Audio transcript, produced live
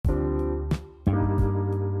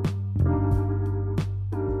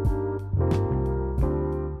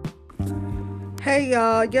Hey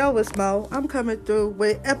y'all, it's Mo. I'm coming through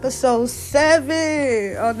with episode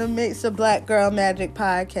 7 on the Mix of Black Girl Magic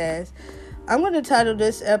podcast. I'm going to title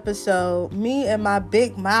this episode, Me and My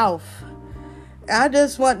Big Mouth. I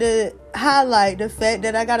just want to highlight the fact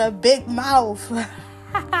that I got a big mouth.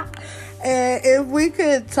 And if we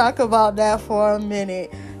could talk about that for a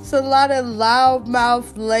minute. It's a lot of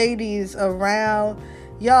loudmouth ladies around,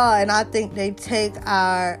 y'all, and I think they take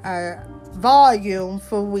our volume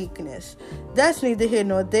for weakness. That's neither here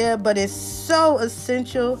nor there, but it's so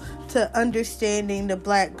essential to understanding the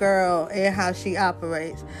black girl and how she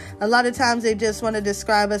operates. A lot of times they just want to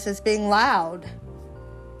describe us as being loud.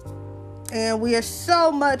 And we are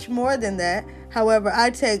so much more than that. However, I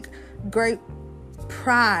take great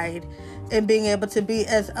pride in being able to be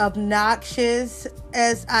as obnoxious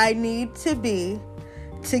as I need to be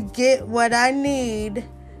to get what I need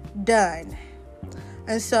done.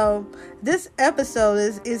 And so this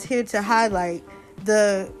episode is here to highlight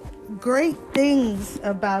the great things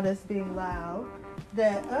about us being loud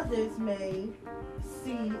that others may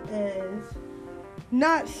see as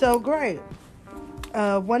not so great.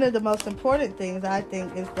 One of the most important things I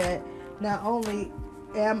think is that not only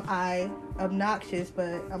am I obnoxious,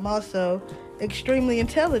 but I'm also extremely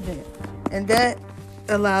intelligent. And that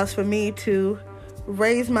allows for me to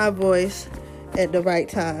raise my voice at the right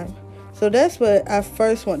time. So that's what I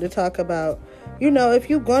first want to talk about. You know, if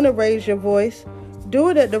you're going to raise your voice, do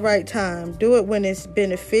it at the right time. Do it when it's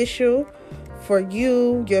beneficial for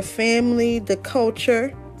you, your family, the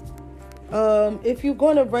culture. If you're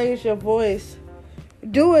going to raise your voice,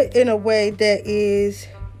 do it in a way that is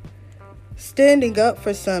standing up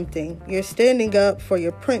for something. You're standing up for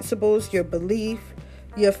your principles, your belief,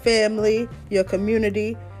 your family, your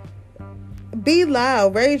community. Be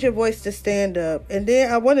loud. Raise your voice to stand up. And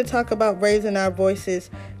then I want to talk about raising our voices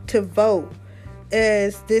to vote.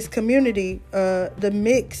 As this community, the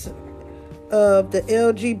mix of the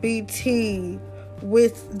LGBT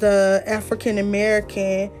with the African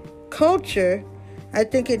American culture, I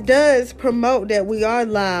think it does promote that we are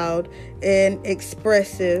loud and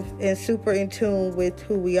expressive and super in tune with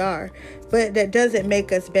who we are. But that doesn't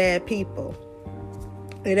make us bad people.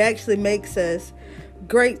 It actually makes us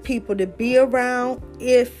great people to be around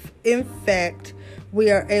if, in fact,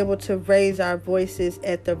 we are able to raise our voices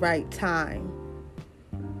at the right time.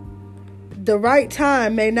 The right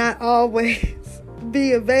time may not always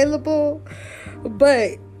be available,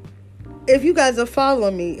 but if you guys are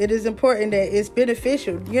following me, it is important that it's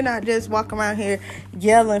beneficial. You're not just walking around here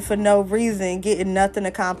yelling for no reason, getting nothing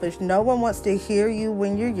accomplished. No one wants to hear you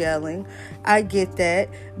when you're yelling. I get that,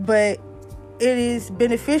 but it is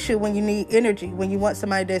beneficial when you need energy, when you want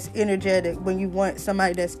somebody that's energetic, when you want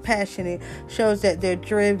somebody that's passionate, shows that they're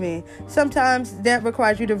driven. Sometimes that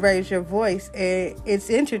requires you to raise your voice, and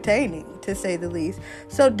it's entertaining, to say the least.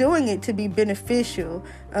 So doing it to be beneficial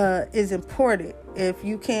is important. If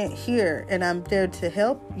you can't hear and I'm there to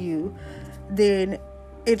help you, then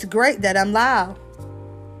it's great that I'm loud.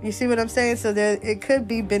 You see what I'm saying? So that it could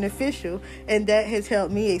be beneficial, and that has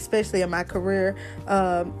helped me, especially in my career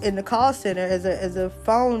in the call center as a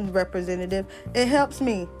phone representative. It helps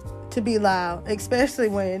me to be loud, especially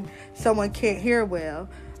when someone can't hear well.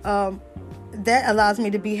 That allows me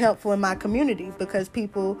to be helpful in my community because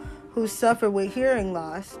people who suffer with hearing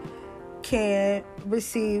loss can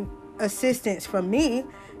receive assistance from me,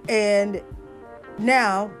 and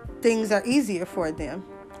now things are easier for them.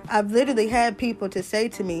 I've literally had people to say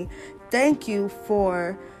to me, thank you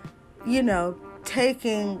for,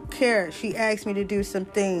 taking care. She asked me to do some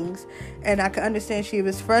things, and I could understand she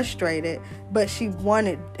was frustrated, but she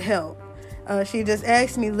wanted help. She just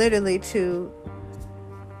asked me literally to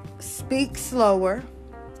speak slower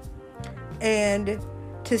and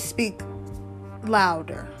to speak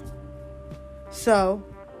louder. So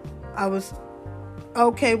I was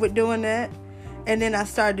okay with doing that, and then I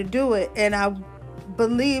started to do it, and I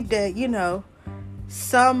believe that,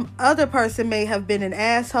 some other person may have been an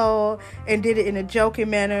asshole and did it in a joking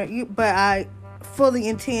manner, but I fully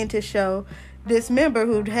intend to show this member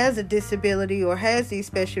who has a disability or has these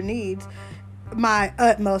special needs my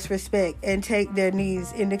utmost respect and take their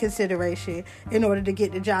needs into consideration in order to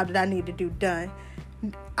get the job that I need to do done.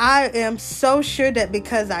 I am so sure that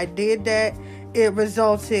because I did that, it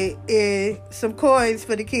resulted in some coins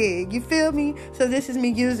for the kid. You feel me? So this is me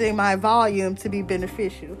using my volume to be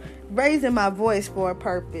beneficial, raising my voice for a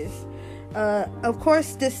purpose. Of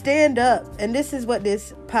course, to stand up, and this is what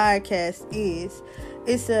this podcast is.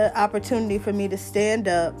 It's an opportunity for me to stand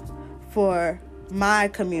up for my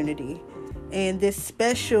community and this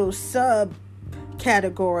special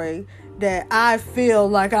subcategory that I feel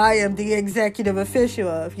like I am the executive official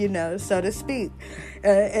of, so to speak.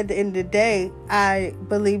 At the end of the day, I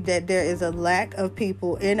believe that there is a lack of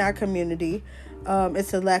people in our community.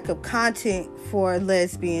 It's a lack of content for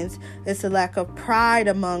lesbians. It's a lack of pride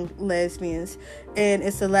among lesbians. And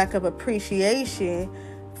it's a lack of appreciation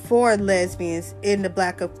for lesbians in the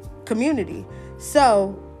Black community.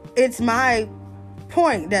 So it's my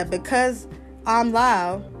point that because I'm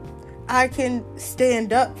loud, I can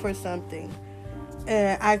stand up for something.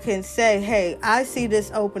 And I can say, hey, I see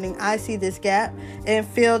this opening, I see this gap, and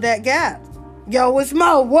fill that gap. Yo, it's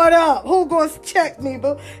Mo, what up? Who gonna check me,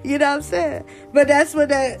 boo? You know what I'm saying? But that's what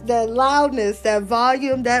that loudness, that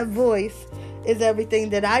volume, that voice is everything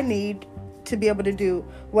that I need to be able to do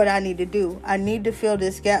what I need to do. I need to fill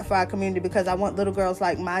this gap for our community because I want little girls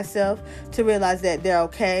like myself to realize that they're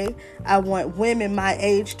okay. I want women my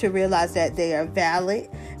age to realize that they are valid.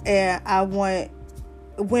 And I want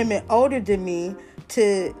women older than me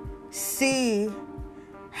to see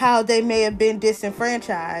how they may have been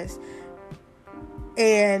disenfranchised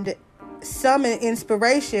and summon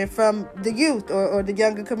inspiration from the youth or the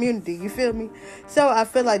younger community. You feel me? So I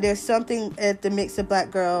feel like there's something at the Mix of Black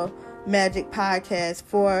Girl Magic podcast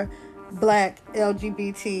for Black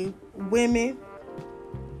LGBT women.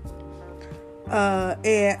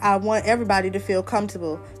 And I want everybody to feel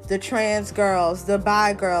comfortable. The trans girls, the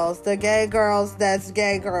bi girls, the gay girls that's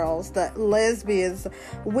gay girls, the lesbians.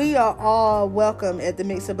 We are all welcome at the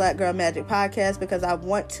Mix of Black Girl Magic podcast because I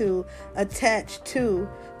want to attach to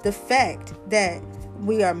the fact that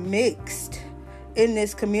we are mixed in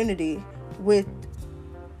this community with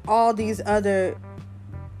all these other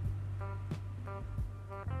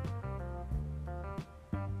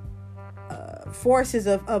forces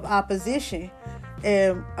of opposition.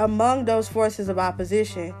 And among those forces of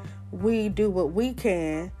opposition, we do what we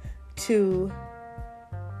can to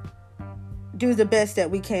do the best that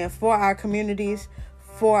we can for our communities,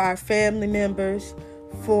 for our family members,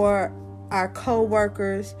 for our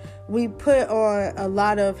co-workers. We put on a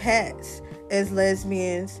lot of hats as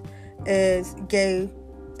lesbians, as gay,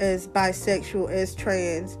 as bisexual, as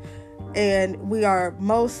trans. And we are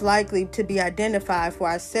most likely to be identified for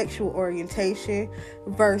our sexual orientation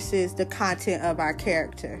versus the content of our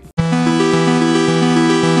character.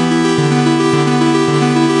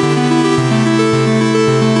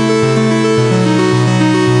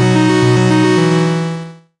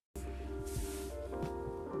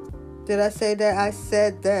 Did I say that? I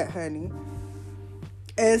said that, honey.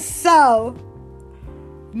 And so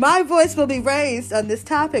my voice will be raised on this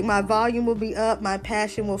topic. My volume will be up. My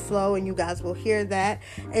passion will flow, and you guys will hear that.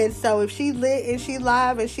 And so if she lit and she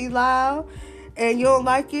live and she loud and you don't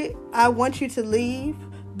like it, I want you to leave.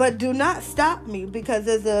 But do not stop me, because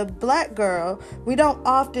as a Black girl, we don't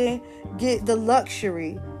often get the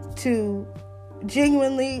luxury to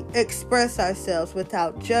genuinely express ourselves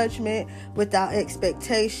without judgment, without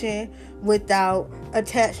expectation, without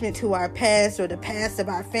attachment to our past or the past of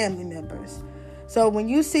our family members. So when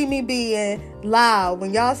you see me being loud,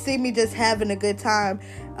 when y'all see me just having a good time,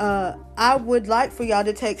 I would like for y'all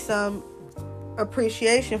to take some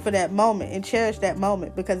appreciation for that moment and cherish that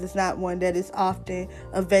moment, because it's not one that is often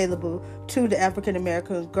available to the African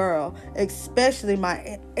American girl, especially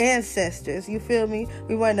my ancestors. You feel me?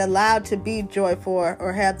 We weren't allowed to be joyful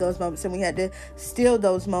or have those moments, and we had to steal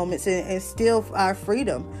those moments and steal our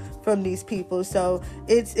freedom from these people. So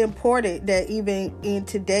it's important that even in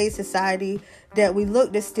today's society that we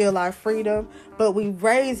look to steal our freedom, but we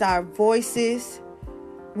raise our voices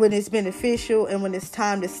when it's beneficial and when it's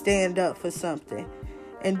time to stand up for something.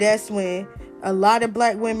 And that's when a lot of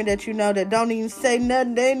Black women that you know that don't even say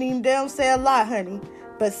nothing, they don't say a lot, honey,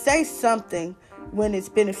 but say something when it's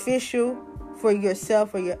beneficial for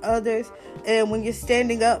yourself or your others, and when you're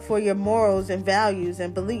standing up for your morals and values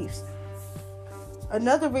and beliefs.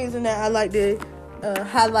 Another reason that I like to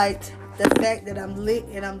highlight the fact that I'm lit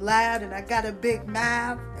and I'm loud and I got a big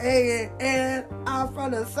mouth, and I'm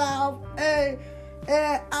from the South, and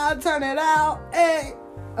I'll turn it out,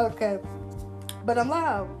 okay, but I'm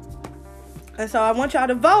loud. And so I want y'all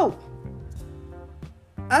to vote.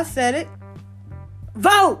 I said it.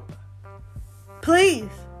 Vote. Please,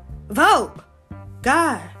 vote.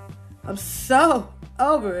 God, I'm so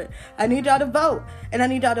over it. I need y'all to vote. And I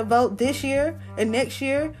need y'all to vote this year and next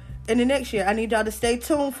year and the next year. I need y'all to stay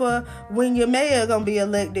tuned for when your mayor gonna be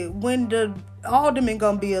elected, when the alderman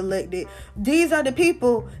gonna be elected. These are the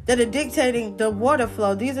people that are dictating the water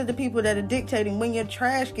flow. These are the people that are dictating when your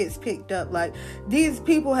trash gets picked up. Like, these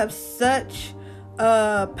people have such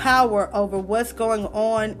power over what's going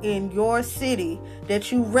on in your city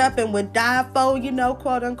that you repping with die for,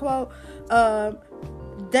 quote unquote.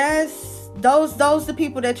 those the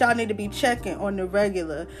people that y'all need to be checking on the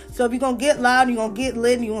regular. So if you're gonna get loud, you're gonna get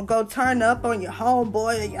lit, and you're gonna go turn up on your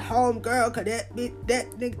homeboy or your homegirl, cause that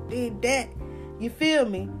nigga did that. You feel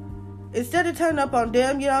me? Instead of turning up on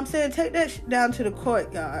them, you know what I'm saying? Take that shit down to the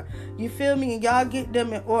courtyard. You feel me? And y'all get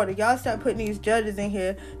them in order. Y'all start putting these judges in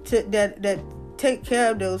here that take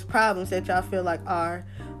care of those problems that y'all feel like are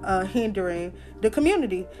hindering the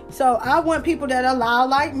community. So I want people that are loud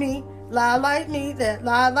like me,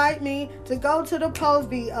 to go to the polls,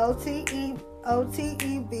 VOTE. I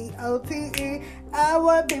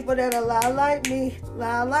want people that are loud like me,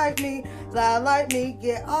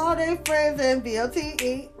 get all their friends in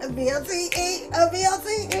VOTE.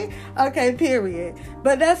 Okay, period.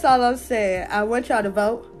 But that's all I'm saying. I want y'all to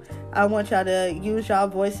vote. I want y'all to use y'all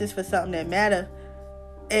voices for something that matter.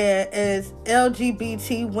 And as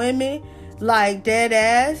LGBT women, like dead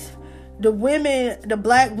ass, the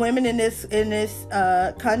black women in this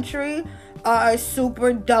country are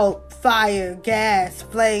super dope. Fire, gas,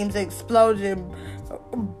 flames, explosion,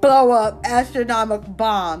 blow up, astronomical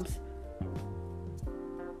bombs.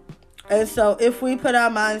 And so if we put our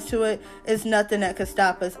minds to it, it's nothing that could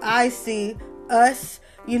stop us. I see us,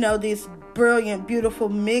 this brilliant, beautiful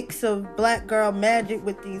mix of black girl magic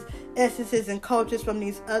with these essences and cultures from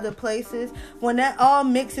these other places. When that all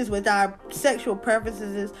mixes with our sexual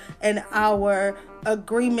preferences and our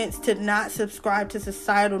agreements to not subscribe to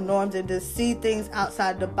societal norms and to see things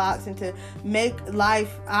outside the box and to make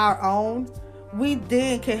life our own, we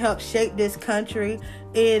then can help shape this country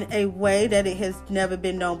in a way that it has never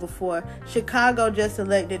been known before. Chicago just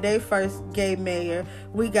elected their first gay mayor.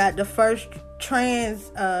 We got the first trans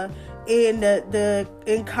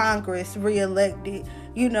in Congress reelected.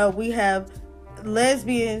 We have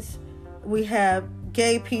lesbians, we have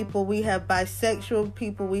gay people, we have bisexual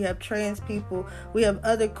people, we have trans people, we have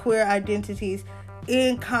other queer identities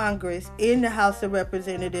in Congress, in the House of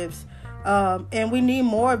Representatives, and we need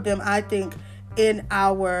more of them, I think, in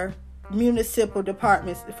our municipal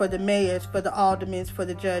departments, for the mayors, for the aldermen, for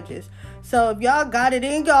the judges. So if y'all got it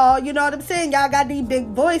in y'all, you know what I'm saying? Y'all got these big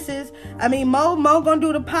voices. I mean, Mo gonna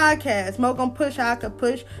do the podcast. Mo gonna push how I can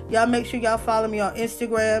push. Y'all make sure y'all follow me on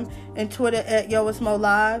Instagram and Twitter at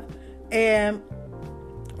YoIsMoLive. And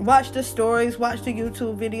watch the stories, watch the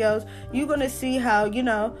YouTube videos. You're gonna see how,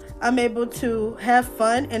 I'm able to have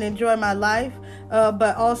fun and enjoy my life,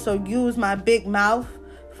 but also use my big mouth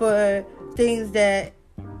for things that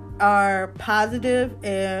are positive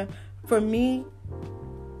and for me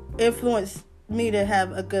influence me to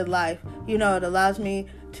have a good life. It allows me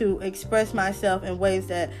to express myself in ways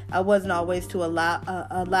that I wasn't always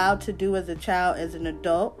allowed to do as a child, as an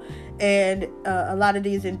adult. And a lot of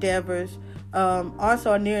these endeavors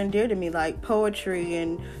also are near and dear to me, like poetry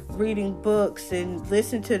and reading books and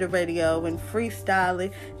listening to the radio and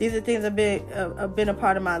freestyling. These are things have been a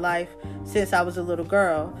part of my life since I was a little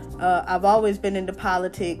girl. I've always been into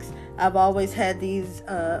politics. I've always had these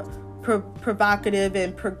provocative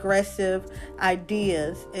and progressive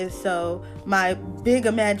ideas, and so my big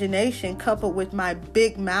imagination coupled with my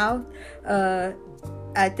big mouth,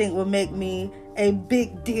 I think will make me a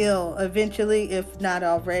big deal eventually, if not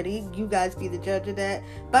already. You guys be the judge of that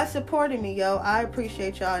by supporting me, yo. I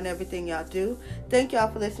appreciate y'all and everything y'all do. Thank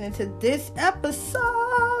y'all for listening to this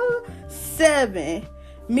episode 7.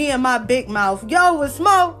 Me and my big mouth. Yo, it's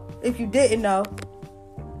Mo, if you didn't know.